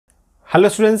Hello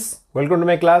students welcome to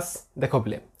my class देखो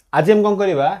play आज हम कौन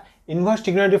करवा इनवर्स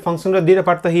ट्रिग्नोमेट्रिक फंक्शन रो दीटा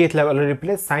पार्ट तो ही एथला ऑलरेडी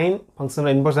प्ले sin फंक्शन रो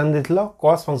इनवर्स जान देथलो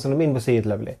cos फंक्शन रो इनवर्स ही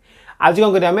एथला प्ले आज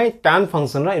कौन करिया हमें tan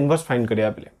फंक्शन रो इनवर्स फाइंड करिया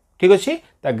प्ले ठीक अछि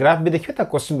ता ग्राफ भी देखियो ता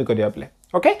क्वेश्चन भी करिया प्ले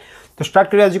ओके तो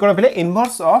स्टार्ट करिया आज कोन play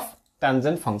inverse of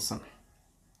tangent function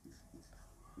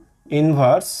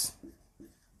inverse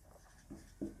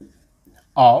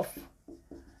of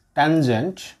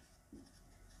tangent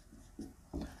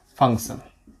function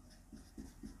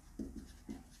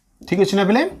ठीक अच्छे ना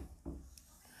पे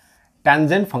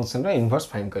टेंजेंट फंक्शन रा इनवर्स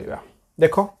फाइंड करवा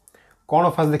देखो कौन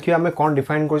फास्ट देखिए आम कौन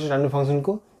डिफाइन कर टेंजेंट फंक्शन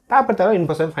को तापर तार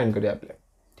इनवर्स फाइंड करवा पे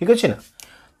ठीक अच्छे ना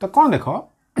तो कौन देखो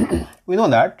we know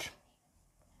that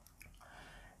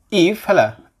if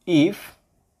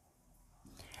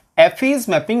F is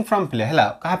mapping from play है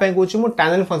कहा कहूँ मु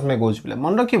टेंजेंट फंक्शन में कहूँ पे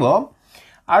मन रखिबो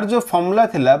आर जो फॉर्मूला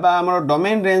थिला बा हमर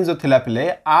डोमेन रेंज जो थिला पे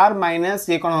आर माइनस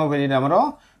ये कौन हो हमर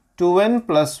 2n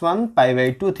plus 1 pi by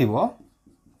 2 थिबो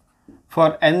for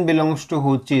n belongs to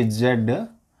होची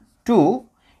z2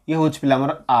 ये होची पिला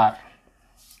हमर r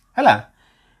हैला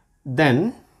then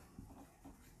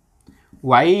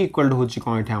y equal to होची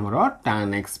कोन एठा हमर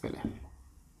tan x पेले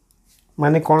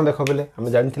माने कोन देखो बेले हम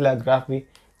जानथिला ग्राफ भी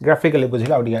ग्राफिकली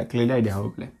बुझिला ओडिया क्लियर आईडिया हो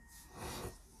बेले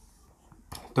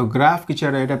तो ग्राफ कि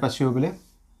चेहरा एटा पासी हो बेले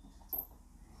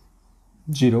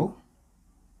 0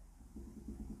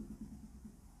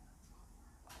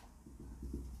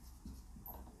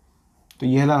 तो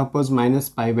ये हला अपोज माइनस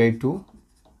पाई बाई 2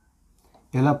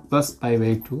 ये हला प्लस पाई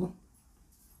बाई 2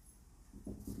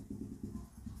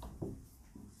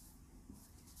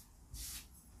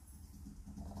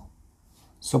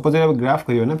 सपोज अब ग्राफ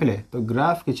करियो ना पहले तो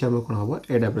ग्राफ किछ हम कोन हबो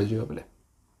ए टाइप रे जियो पहले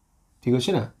ठीक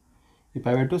अछि ना ये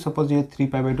पाई बाई 2 सपोज ये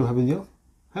 3 पाई बाई 2 भाबी दियो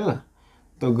हैला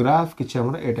तो ग्राफ किछ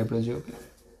हमर ए टाइप रे जियो पहले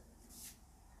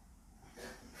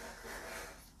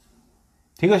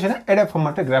ठीक अछि ना एडा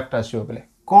फॉर्मेट रे ग्राफ टा आसियो पहले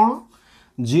कोन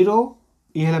 0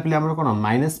 ये हला पे हमर कोन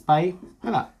माइनस पाई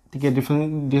हला ठीक है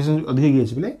डिफरेंस अधिक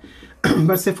गेछ बेले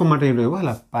बट से फॉर्मेट रे रहबो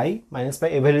हला पाई माइनस पाई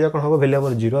ए वैल्यू कोन होबो वैल्यू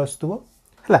हमर 0 आस्तबो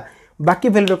हला बाकी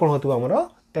वैल्यू कोन होतबो हमर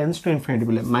टेंड्स टू इन्फिनिटी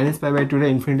बेले माइनस पाई बाय 2 रे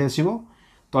इन्फिनिटी आसीबो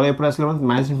तळे ऊपर आसले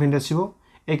माइनस इन्फिनिटी आसीबो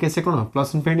ए केसे cone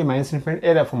plus infinity minus infinity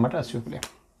era format आसीबो बेले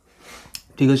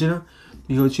ठीक अछि ना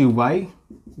ये होची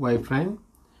y प्राइम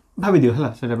भाबी दियो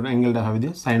हला सेटा पर एंगल दा भाबी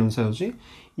दियो sin अनुसार होची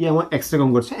ये हम x रे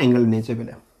कम करछे एंगल नेचे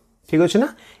बेले ठीक अच्छे ना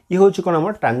ये हूँ कौन आम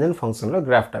टेंजेंट फंक्शन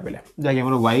ग्राफटा पे जहाँकि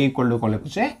y इक्वल टू कौन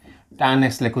लिखुचे tan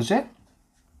x लिखुचे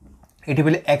ये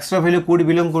पे x वैल्यू कौट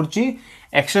बिलंग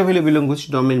कर वैल्यू बिलंग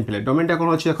कर डोमेन पे डोमेनटा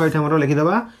कौन अच्छे देख ये लिखिदे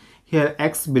हियर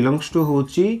x बिलंग्स टू हूँ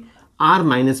r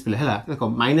माइनस पे है देख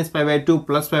minus pi by 2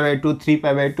 plus pi by 2 3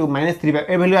 pi by 2 minus 3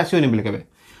 pi value आसोनी बोले के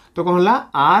तो कौन है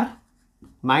r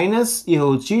माइनस ये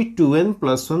हूँ 2n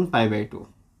प्लस 1 पाई बाय 2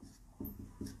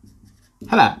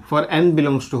 है फॉर n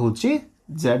बिलंग्स टू हूँ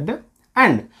z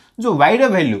एंड जो y रो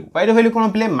वैल्यू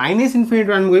कौन पे माइनस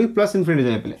इन्फिनिटी आन गई प्लस इन्फिनिटी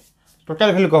जाए पे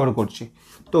टोटल वैल्यू कवर करछि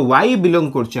तो y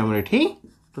बिलोंग करछि हमर एठी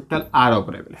टोटल r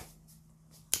ऊपर पे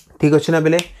ठीक अछि ना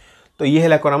बेले तो ये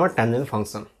हला कोन हमर टेंजेंट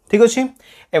फंक्शन ठीक अछि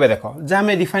एबे देखो जे हम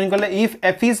डिफाइन करले if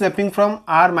f is mapping from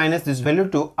r minus this value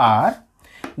to r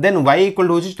then y equal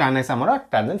to tan x हमर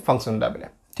टेंजेंट फंक्शन दा बेले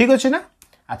ठीक अछि ना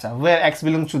अच्छा where x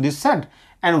belongs to this side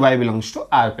and y belongs to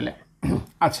r पे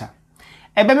अच्छा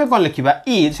एबे में कौन लिखिबा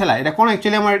इज हला एटा कौन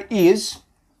एक्चुअली हमर is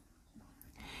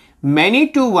many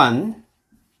to 1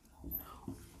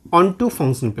 on to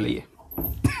function पे ये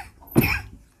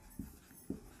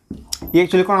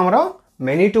एक्चुअली कौन हमर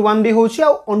many to 1 भी होछि आ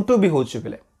on to भी होछि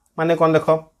पे माने कौन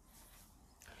देखो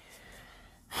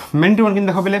many to 1 किन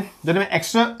देखो पे जब मैं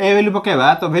एक्स्ट्रा ए वैल्यू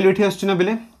पकेबा तो वैल्यू एठी आछि ना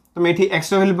बेले तो मैं एठी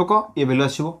एक्स्ट्रा वैल्यू पको ए वैल्यू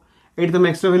आछिबो एठी तो मैं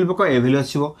एक्स्ट्रा वैल्यू पको ए वैल्यू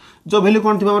आछिबो जो वैल्यू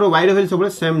कौन थिबा हमर y रो वैल्यू सब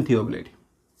सेम थिबो बेले एठी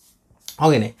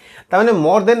ओके नहीं ताने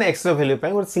मोर देन एक्स्ट्रा वैल्यू पे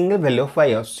और सिंगल वैल्यू ऑफ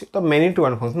y आछि तो मेनी टू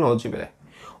वन फंक्शन होछि बेले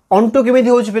ऑन टू केमे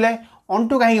होछि बेले ऑन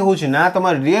टू काहे होछि ना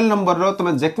तमर रियल नंबर रो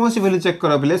तमे जेकोसी वैल्यू चेक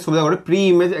करो बेले सुबह गोटे प्री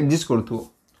इमेज एग्जिस्ट करथु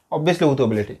ऑब्वियसली होतो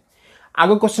बेले ठी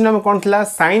आगो क्वेश्चन में कोन थला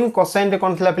sin cosine रे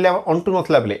कोन थला बेले ऑन टू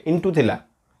नथला बेले इनटू थिला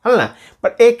हल ना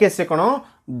पर एक केस से कोन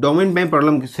डोमेन पे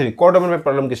प्रॉब्लम सॉरी को डोमेन पे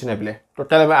प्रॉब्लम किछ नै बेले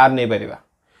टोटल में r नै परिबा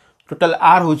टोटल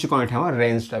r होछि कोन एठा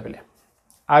रेंज टा बेले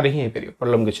r ही हे परिबा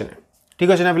प्रॉब्लम किछ नै ठीक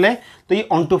अछि ना बेले तो ये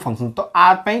ऑन टू फंक्शन तो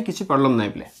r पे किसी प्रॉब्लम नहीं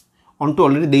बेले ऑन टू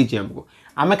ऑलरेडी देछि हमको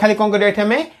आमे खाली कोन करिया एठा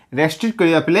में रेस्ट्रिक्ट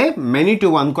करिया पेले मेनी टू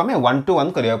 1 को हमें 1 टू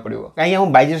 1 करिया पड़िबो काहे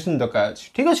हम बाइजेशन दरकार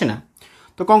अछि ठीक अछि ना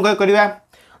तो कोन करिया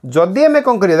जदी हमें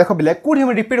कोन करिया देखो बेले कोठी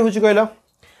हम रिपीट होछि कहलो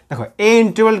देखो ए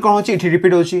इंटरवल कोन होछि इठी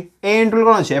रिपीट होछि ए इंटरवल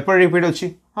कोन अछि एपर रिपीट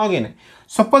होछि हां कि नै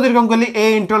सपोज कोन करली ए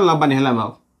इंटरवल नबानी हला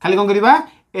माउ खाली कोन करिबा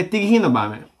एतिकी ही नबा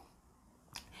हमें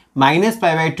minus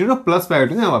pi by 2 plus pi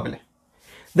by 2 नबा पेले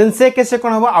देन से केस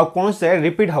कौन हम आउ कौन से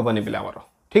रिपीट हेनी पे आमर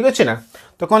ठीक अच्छे ना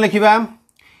तो कौन लिखा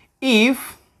if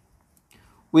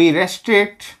we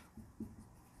restrict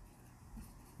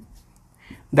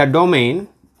the domain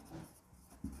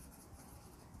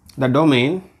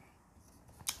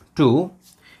to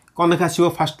कौन देखा आसो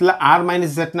फास्ट आर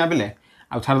माइनस जेड ना बेले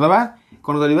आ छाड़देवा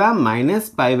कौन करवा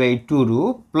 -π/2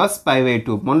 रु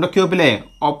 +π/2 मन रखियो पे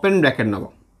ओपन ब्रैकेट नब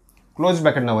क्लोज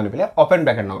ब्रैकेट नबनी पे ओपन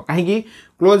ब्रैकेट नब कहीं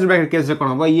क्लोज ब्रैकेट केस कौन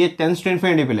हम ये टेंस टू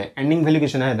इनफिनिटी पे एंडिंग वैल्यू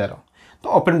किसी ना तार तो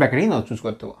ओपन ब्रैकेट ही न चूज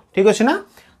कर ठीक अच्छे ना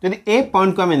जब ए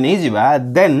पॉइंट को आम नहीं जावा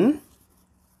then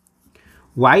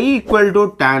y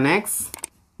 = tan x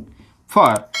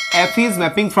for f is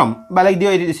mapping from like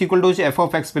दियो is equal to f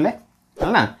of x पे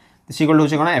है ना इज इक्वल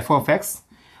टू कौन f of x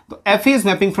तो f इज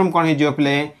मैपिंग फ्रॉम कौन हो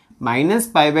पे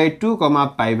 -π/2,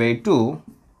 π/2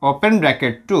 ओपन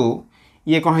ब्रैकेट 2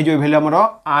 ये कौन हो वैल्यू आमर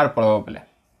r पड़ब पे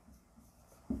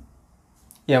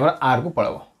ये आमर r को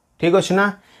पड़ब ठीक अच्छे ना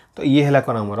तो ये है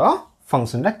कौन आमर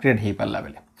फंक्शन क्रिएट हो पारा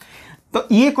बेले तो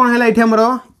ये कौन है ये आमर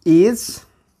इज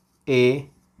ए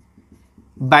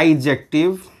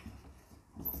बाइजेक्टिव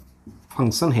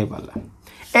फंक्शन हो पारा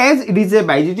as it is a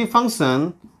bijective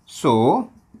function so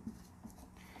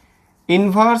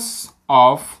inverse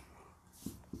of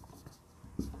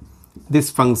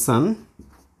this function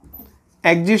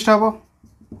exist हम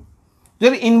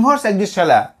जब इनवर्स एग्जिस्ट है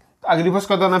तो आगे रिवर्स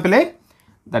कर देना पे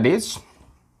दैट इज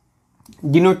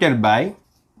डिनोटेड बाय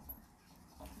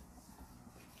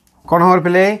कौन हम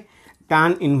पे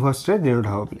tan इनवर्स रे डिनोट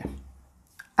हम पे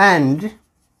एंड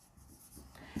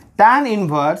tan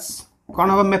इनवर्स कौन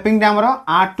हम मैपिंग आमर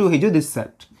R2 हो दिस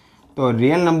सेट तो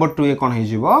रियल नंबर 2 ये कौन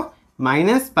हो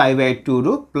 -π/2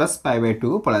 रु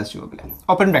 +π/2 पड़ा आसो पे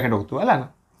ओपन ब्रैकेट होतु है ना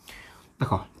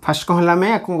देखो फास्ट कौन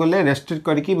है कौन गले रेस्ट्रिक्ट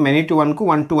करके मेनी टू 1 को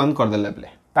 1 to 1 करदे पे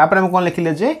तापर हम कौन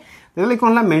लिखिले जे देखले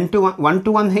कौन है मेन टू 1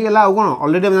 to 1 हो गला आ कौन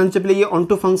ऑलरेडी हम जानचे पे ये on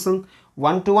to function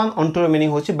 1 to 1 on to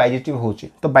meaning होची बाइजेक्टिव होची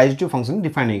तो बाइजेक्टिव फंक्शन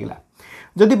डिफाइन हो गला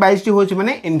जदि बाइजेक्टिव होची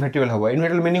माने इनवर्टिबल हो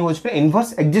इनवर्टिबल मीनिंग होची पे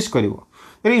इनवर्स एग्जिस्ट करिवो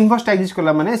तो इनवर्स एग्जिस्ट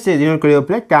करला माने से डिनोट करिवो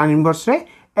पे tan इनवर्स रे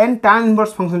एंड tan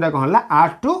इनवर्स फंक्शन कौन है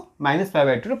R2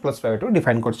 -π/2 +π/2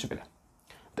 डिफाइन करछि पे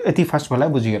तो एति फास्ट भला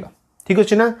बुझी गेला ठीक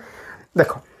अछि ना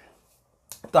देखो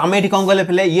तो आम ये कौन कले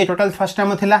पे ये टोटल फर्स्ट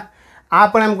टाइम थिला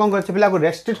आप हम कौन करछे पे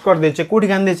रेस्ट्रिक्ट कर देछे कोठी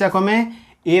गान देछे कमे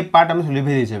ए पार्ट हम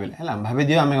लिभे देछे बेले हला भाबे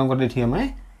दियो हम कौन कर देठी हम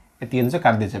एति अंश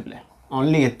काट देछे बेले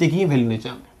ओनली एति की वैल्यू नेछे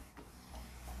हम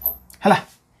हला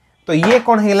तो ये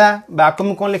कौन हेला बाको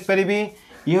में कौन लिख परिबी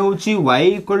ये होची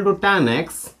y = tan x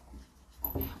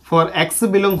for x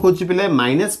belong होची पे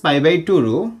 -π/2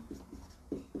 रु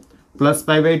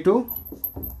 +π/2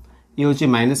 ये होची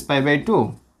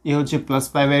 -π/2 ये होची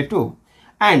 +π/2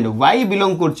 एंड y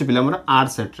बिलोंग करछि पे हमर r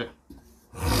सेट रे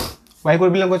y को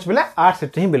बिलोंग करछि पे r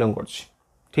सेट ही बिलोंग करछि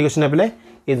ठीक अछि ना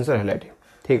पे आंसर हैला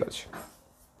ठीक अछि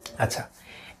अच्छा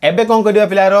एबे कोन करिया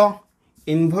पिलारो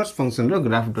इनवर्स फंक्शन रो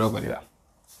ग्राफ ड्रा करिया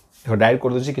देखो डायरेक्ट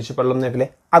कर दोछि किछि प्रॉब्लम नै पे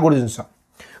आगुर जिंस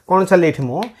कोन चले एठी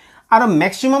मो आरो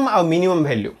मैक्सिमम आ मिनिमम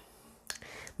वैल्यू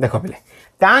देखो पे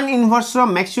tan इनवर्स रो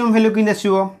मैक्सिमम वैल्यू किन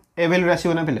आसीबो ए वैल्यू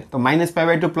आसीबो ना पे तो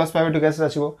 -π/2 +π/2 कैसे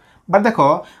आसीबो बट देखो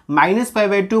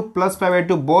 -π/2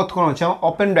 +π/2 बोथ कौन अच्छे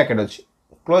ओपन ब्रैकेट अच्छी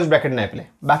क्लोज ब्रैकेट ना पे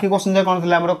बाकी क्वेश्चन कौन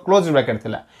था हमर क्लोज ब्रैकेट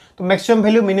था तो मैक्सिमम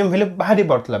वैल्यू मिनिमम वैल्यू बाहरी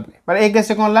पड़ता पे पर एक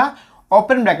कैसे कौन ला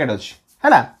ओपन ब्रैकेट अच्छी है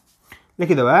ना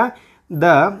लिखि दबा द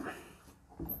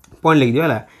पॉइंट लिख दियो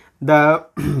है the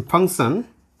function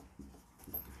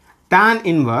tan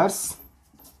inverse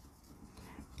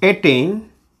 18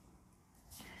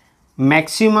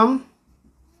 maximum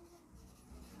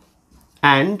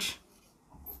and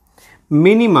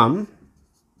minimum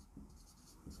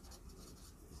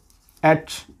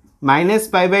at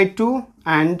 -π/2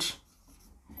 and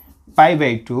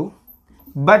π/2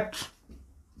 but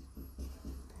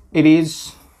it is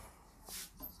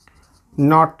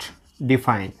not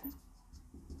defined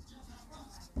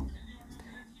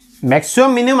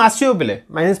maximum minimum आसीओ बेले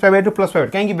 -π/2 +π/2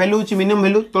 कहीं वैल्यू होची मिनिमम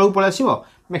वैल्यू तळु पळ आसीबो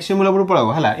मैक्सिमम लेवल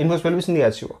पळबो हला इनवर्स वैल्यू सिंदी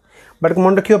आसीबो बट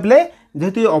मन रखियो बेले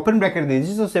जेहेतु ओपन ब्रैकेट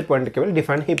देछि तो से पॉइंट केवल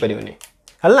डिफाइन ही परिबनी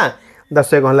हला दस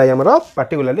कहला हमर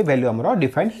पर्टिकुलरली वैल्यू हमर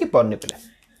डिफाइन ही परने पे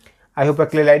आई होप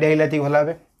क्लियर आइडिया हिला थी भला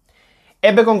बे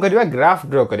एबे कोन करबा ग्राफ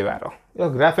ड्रा करबारो यो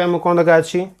ग्राफ हम कोन दका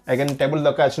अछि अगेन टेबल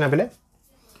दका अछि ना पहले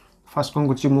फर्स्ट कोन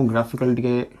कुछ मु ग्राफिकल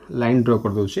टिके लाइन ड्रा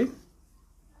कर दोछि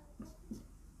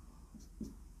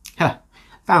हा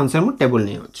ता आंसर मु टेबल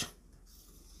नै अछि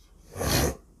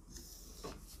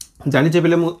जानि जे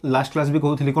पहले मु लास्ट क्लास भी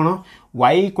कहउथली कोन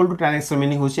y = tan x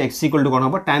मीनिंग होछि x = कोन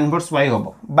होबो tan इनवर्स y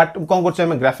होबो बट कोन करछ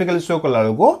हम ग्राफिकल शो कला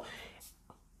लोगो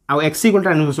आ x =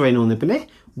 tan इनवर्स y नै पहले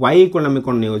y = हम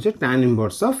कोन नै होछि tan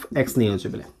इनवर्स ऑफ x नै होछि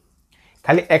पहले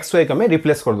खाली एक्स वाई को आम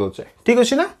रिप्लेस कर दौचे ठीक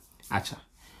अच्छे ना। अच्छा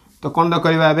तो कौन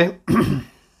करवा है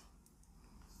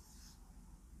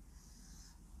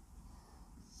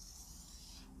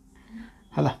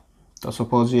है तो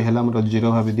सपोज ये है मोर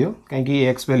 0 भाव दियो कहीं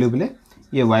एक्स वैल्यू बेले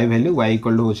ये Y value Y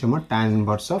equal to होचे मोर tan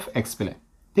इनवर्स ऑफ एक्स बेले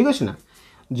ठीक अच्छे ना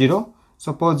 0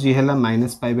 सपोज ये है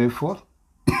 -π/4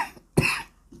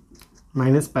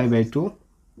 -π/2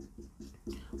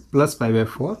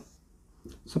 +π/4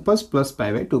 सपोज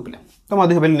 +π/2 बेले तो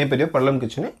अधिक वैल्यू नहीं पार प्रॉब्लम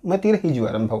किसी नहीं मैं हो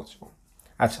आरंभ भाव।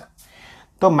 अच्छा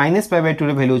तो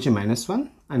 -π/2 वैल्यू होची -1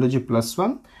 एंड होची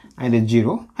 +1 एंड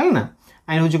 0 है ना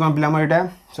एंड होची कौन पे एटा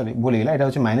सॉरी भूल गला एटा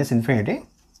होची -इनफिनिटी ये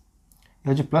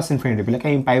होची +इनफिनिटी पे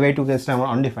कहीं π/2 केस रे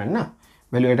अनडिफाइंड ना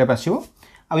वैल्यू एटा पासिबो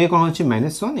आ ये कौन होची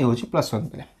 -1 ये होची +1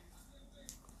 पे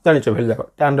जानिछ वैल्यू देखो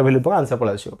tan रो वैल्यू पर आंसर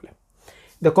पड़ा आसीबो पे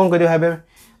देखो कौन करियो हबे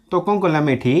तो कौन करला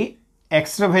में एठी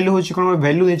x रो वैल्यू होची कोन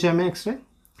वैल्यू देछे हमें x रे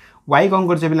y कौन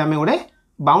करछे बेला हमें गोटे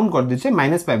बाउंड कर दिछे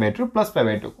 -π/2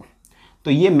 +π/2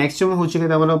 तो ये मैक्सिमम होची के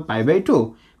तमरो π/2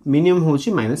 मिनिमम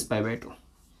होची -π/2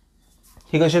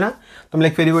 ठीक अच्छे ना तुम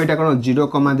लिख फेरिबो एटा कोन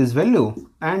 0, दिस वैल्यू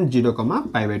एंड 0,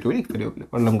 π/2 लिख फेरिबो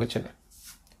प्रॉब्लम किछ नै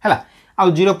हला आ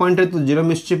 0 पॉइंट रे तो 0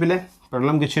 मिसची पिले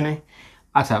प्रॉब्लम किछ नै।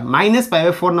 अच्छा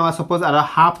 -π/4 नवा सपोज आरो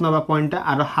हाफ नवा पॉइंट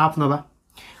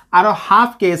आरो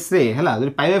हाफ केस रे हला जदि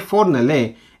π/4 नले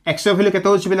x रो वैल्यू केते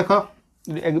होची पिले देखो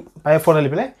π/4 नले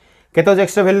पिले केते होची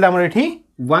x रो वैल्यू हमर एठी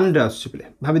 1 रे आछी पिले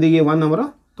भाबी दे ये 1 नंबर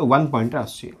तो 1 पॉइंट रे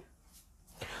आछी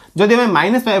जदि हम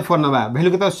 -π/4 नवा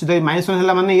वैल्यू केते आछी तो -1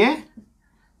 हला माने ये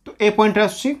तो ए पॉइंट रे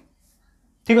आछी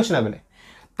ठीक अछि ना बेले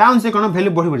ताउन से कोन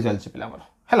वैल्यू बढ़ी बढ़ी चलछि पिला हमर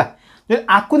हला जे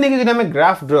आकु नेकी जे हम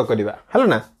ग्राफ ड्रा करबा हला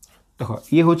ना देखो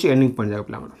ये होची एंडिंग पॉइंट जाक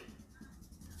पिला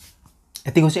हमर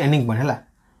एति होची एंडिंग पॉइंट हला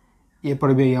ये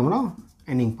पड़बे ये हमर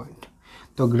एंडिंग पॉइंट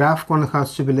तो ग्राफ कोन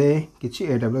खासछि बेले किछि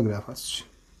ए डब्ल्यू ग्राफ आछछि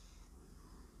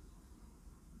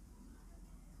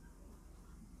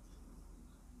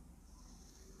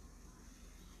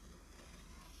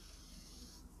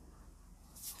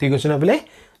ठीक अच्छे ना बेले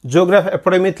जो ग्राफ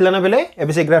एपटे में थिला ना बेले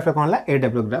एबे से ग्राफ कोन हला ए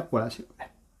डब्ल्यू ग्राफ पड़ा छी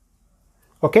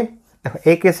ओके देखो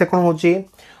ए केस कोन होची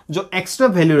जो एक्स्ट्रा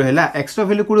वैल्यू रहला एक्स्ट्रा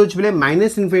वैल्यू कोड होची बेले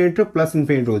 -इनफिनिटी टू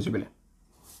 +इनफिनिटी होची बेले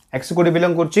एक्स कोड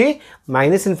बिलोंग करची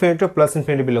 -इनफिनिटी टू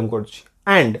 +इनफिनिटी बिलोंग करची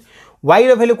and y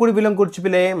row value code belong करची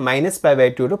बेले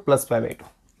 -π/2 टू +π/2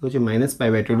 होची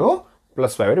 -π/2 टू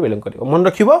 +π/2 बिलोंग करियो मन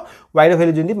रखिबो y रो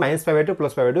वैल्यू जंदी -π/2 टू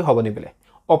 +π/2 होबनी बेले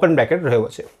ओपन ब्रैकेट रहबो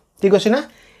छे ठीक अछि ना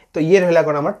तो ये रहला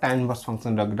कोन हमर tan इनवर्स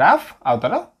फंक्शन रो ग्राफ आ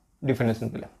तार डेफिनेशन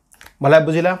पिला भला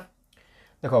बुझिला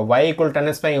देखो y = tan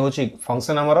s पई होची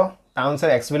फंक्शन हमरो टाउन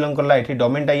से x बिलोंग करला एठी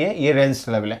डोमेन ता ये रेंज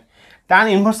थला बेले tan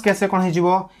इनवर्स कैसे कोन हे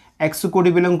जिवो x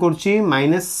कोडी बिलोंग करची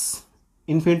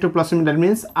 -infinity to +infinity that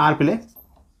means r पिले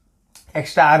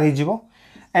एक्स्ट्रा r हे जिवो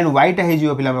एंड y ता हे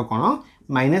जिवो पिला हमर कोन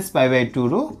 -π/2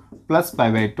 रो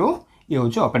 +π/2 ये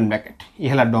होची ओपन ब्रैकेट ये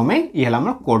हला डोमेन ये हला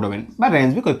हमर को डोमेन बा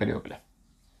रेंज भी कोइ परियो पिला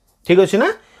ठीक अछि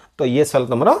ना तो ये सल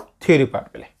तमरो थ्योरी पार्ट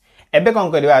पेले एबे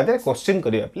कोन करबा आदे क्वेश्चन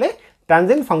करबा पेले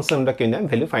टेंजेंट फंक्शन रा केना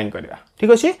वैल्यू फाइंड करबा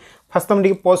ठीक अछि फर्स्ट तुम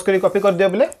डी पॉज करी कॉपी कर दियो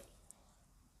पेले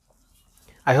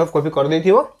आई होप कॉपी कर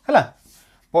देथिबो हला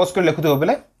पॉज कर लिखु दियो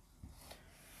पेले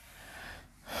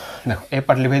देखो ए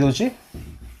पार्ट लिखै दोछि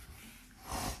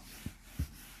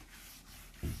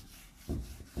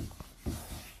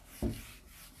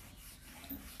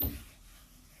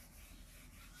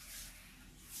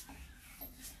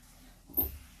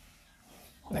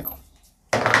देखो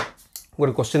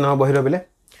गोटे क्वेश्चन हम बहिर बेले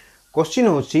क्वेश्चन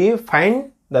होची फाइंड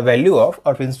द वैल्यू ऑफ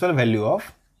और principal value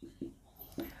of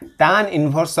tan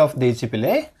inverse of देछि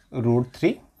पेले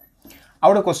 √3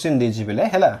 आउट क्वेश्चन देछि पेले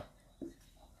हैला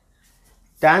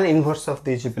tan इनवर्स ऑफ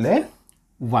देछि पेले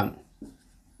 1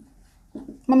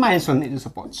 -1 इज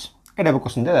सपोज एटा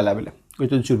क्वेश्चन देला बेले कोइ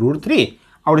तो √3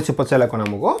 आउट से पचला कोन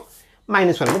हमको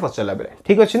 -1 में पचला बेले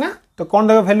ठीक अछि ना तो कोन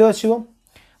द वैल्यू आछिबो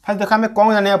फर्स्ट देखा हमें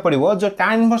कौन जानिया पड़िबो जो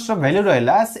tan इनवर्स ऑफ वैल्यू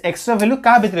रहला x रो वैल्यू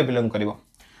का भितर बिलोंग करिवो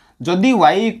जदी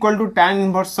y = tan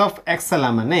inverse of x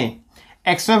हला माने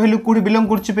x रो वैल्यू कुडी बिलोंग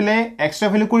करछि पिले x रो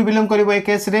वैल्यू कुडी बिलोंग करिवो ए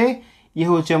केस रे ये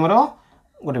होचे हमरो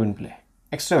गोटे मिनिट पिले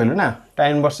x रो वैल्यू ना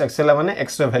tan इनवर्स x हला माने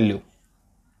x row value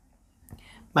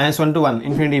 -1 to 1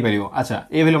 infinity परिवो अच्छा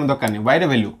ए वैल्यू हम दरकार नै y रो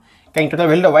वैल्यू काई टोटल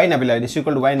वैल्यू y ना बिला इज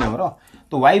इक्वल टू y ना हमरो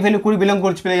तो y वैल्यू कुडी बिलोंग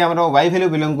करछि पिले हमरो y वैल्यू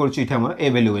बिलोंग करछि इथे हमरो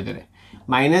a वैल्यू भितर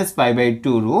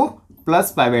 -π/2 रू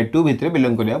 +π/2 भितर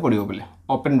बिलोंग करिया पड़ियो बोले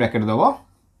ओपन ब्रैकेट दबो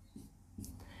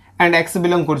एंड x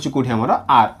बिलोंग करछि कोठी हमरो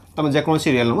r तम जे कोन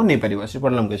सी रियल नंबर नै परिबो से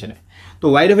प्रॉब्लम कैसे नै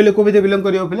तो y रो वैल्यू को भितर बिलोंग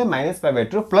करियो बोले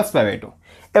 -π/2 +π/2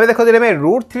 एबे देखो जे मैं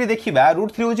 √3 देखिबा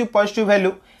 √3 होची पॉजिटिव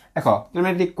वैल्यू देखो जे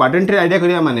मैं क्वाड्रेंट रे आईडिया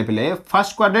करिया माने पले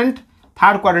फर्स्ट क्वाड्रेंट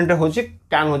थर्ड क्वाड्रेंट होची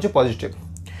tan होची पॉजिटिव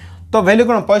तो वैल्यू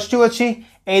कोन पॉजिटिव अछि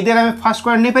एदर आम फास्ट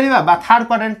क्वाड्रेंट नहीं पारिबा बा third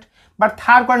quadrant but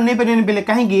third quadrant नहीं पारिबेनी बेले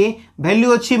कहीं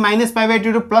वैल्यू अच्छी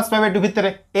 -π/2 + π/2 भितर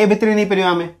ए भितर नहीं पारिबा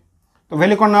आमे तो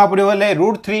वैल्यू कौन ना पड़ो बोले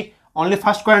 √3 ओनली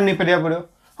फर्स्ट क्वाड्रेंट नहीं पारिबा पड़ो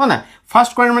हो ना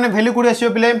फर्स्ट क्वाड्रेंट माने वैल्यू कोडी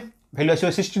आसीबो बेले वैल्यू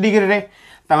आसीबो 60 डिग्री रे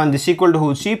तामान दिस इक्वल टू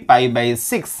होची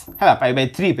π/6 हैला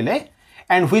π/3 बेले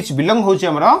एंड व्हिच बिलोंग होची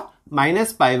हमरो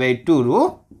 -π/2 रु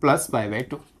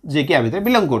 +π/2 जे कि आ भीतर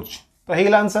बिलोंग करछ तो हे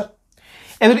गेला आंसर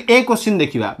एबे ए क्वेश्चन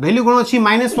देखिबा वैल्यू कोन अछि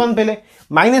 -1 पेले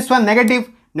 -1 नेगेटिव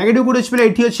नेगेटिव कोड अछि पेले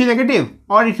एठी अछि नेगेटिव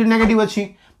और एठी नेगेटिव अछि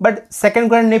बट सेकंड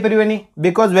क्वाड्रेंट नहीं परिबेनी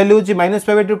बिकॉज़ वैल्यू अछि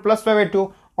 -π/2 +π/2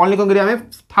 ओनली कोन करिया हमें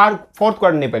थर्ड फोर्थ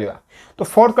क्वाड्रेंट नहीं परिबा तो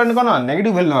फोर्थ क्वाड्रेंट कोन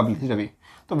नेगेटिव वैल्यू ना बिल जबी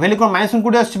तो वैल्यू कोन -1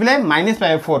 कोड अछि पेले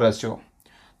 -π/4 आछो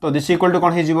तो दिस इक्वल टू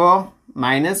कोन हे जिवो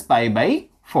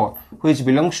 -π/4 व्हिच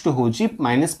बिलोंग्स टू होची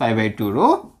 -π/2 रो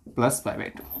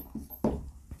 +π/2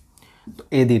 तो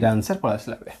ए दीटा आंसर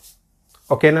पळासला बे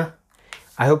ओके ना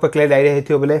आई होप क्लियर आइडिया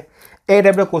हेथियो बोले ए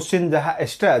टाइप रो क्वेश्चन जहा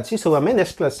एक्स्ट्रा अछि सब हमें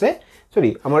नेक्स्ट क्लास रे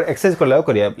सॉरी हमर एक्सरसाइज करला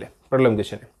करिया बोले प्रॉब्लम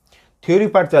किछ नै थ्योरी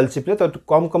पार्ट चलछि प्ले तो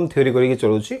कम कम थ्योरी करि के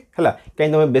चलुछि हला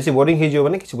काई तमे बेसी बोरिंग हे जियो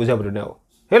माने किछ बुझा पड़ो नै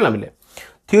हेला मिले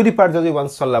थ्योरी पार्ट जदी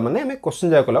वंस सल्ला माने हमें क्वेश्चन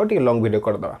जा कला टी लॉन्ग वीडियो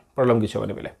कर दवा प्रॉब्लम किछ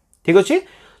होने बोले ठीक अछि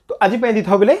तो आज पे दी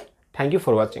था बोले थैंक यू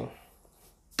फॉर वाचिंग।